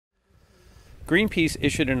Greenpeace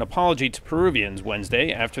issued an apology to Peruvians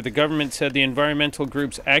Wednesday after the government said the environmental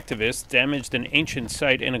group's activists damaged an ancient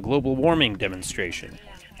site in a global warming demonstration.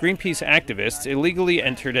 Greenpeace activists illegally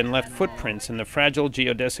entered and left footprints in the fragile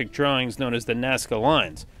geodesic drawings known as the Nazca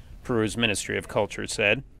Lines, Peru's Ministry of Culture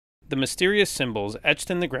said. The mysterious symbols etched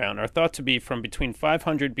in the ground are thought to be from between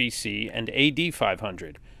 500 BC and AD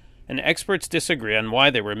 500, and experts disagree on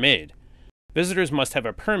why they were made. Visitors must have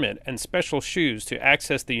a permit and special shoes to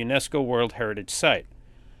access the UNESCO World Heritage Site.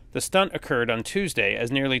 The stunt occurred on Tuesday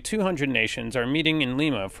as nearly 200 nations are meeting in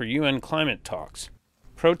Lima for UN climate talks.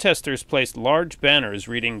 Protesters placed large banners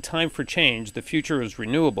reading "Time for Change, the future is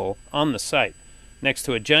renewable" on the site, next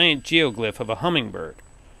to a giant geoglyph of a hummingbird.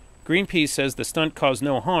 Greenpeace says the stunt caused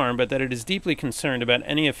no harm, but that it is deeply concerned about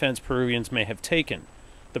any offense Peruvians may have taken.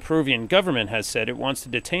 The Peruvian government has said it wants to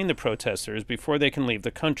detain the protesters before they can leave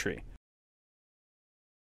the country.